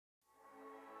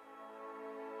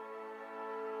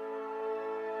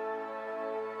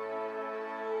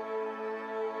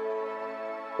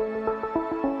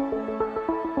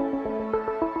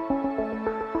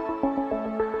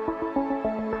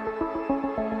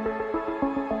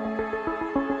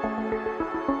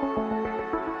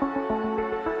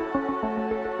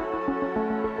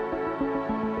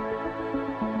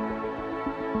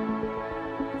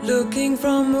Looking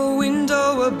from a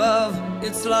window above,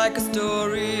 it's like a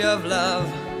story of love.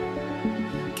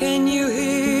 Can you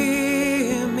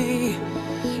hear me?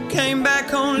 Came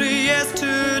back only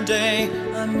yesterday.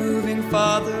 I'm moving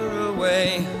farther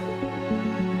away.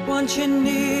 Want you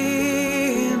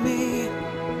near me?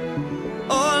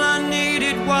 All I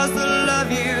needed was the love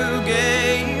you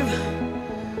gave.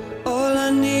 All I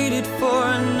needed for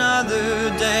another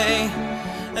day.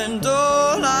 And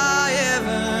all I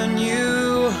ever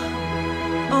knew,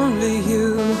 only you.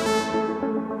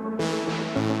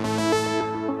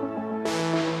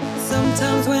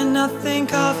 Sometimes when I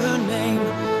think of her name,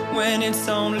 when it's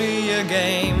only a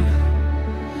game,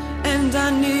 and I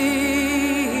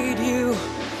need you,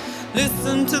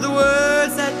 listen to the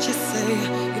words that you say.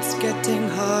 It's getting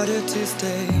harder to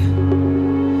stay.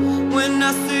 When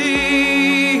I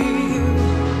see you,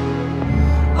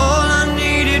 all I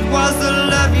needed was the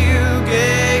love you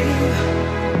gave.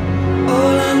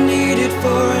 All I needed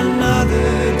for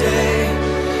another day.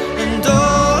 And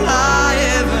all I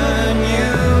ever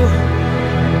knew,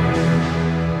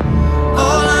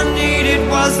 all I needed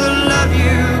was the love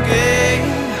you gave.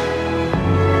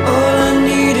 All I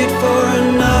needed for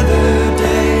another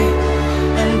day.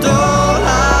 And all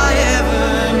I ever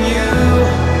knew,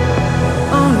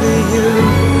 only you.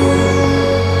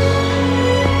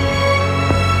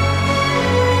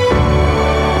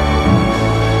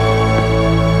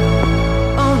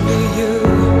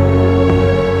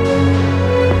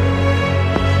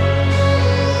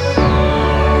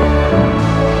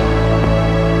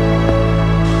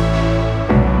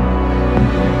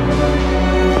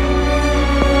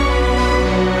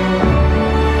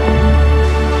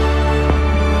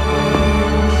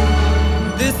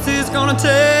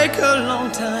 Take a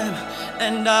long time,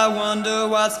 and I wonder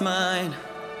what's mine.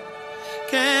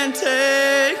 Can't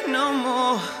take no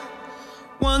more.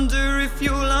 Wonder if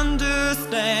you'll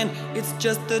understand. It's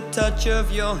just the touch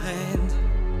of your hand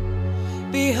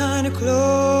behind a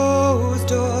closed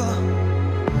door.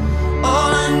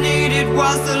 All I needed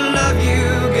was the love you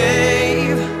gave.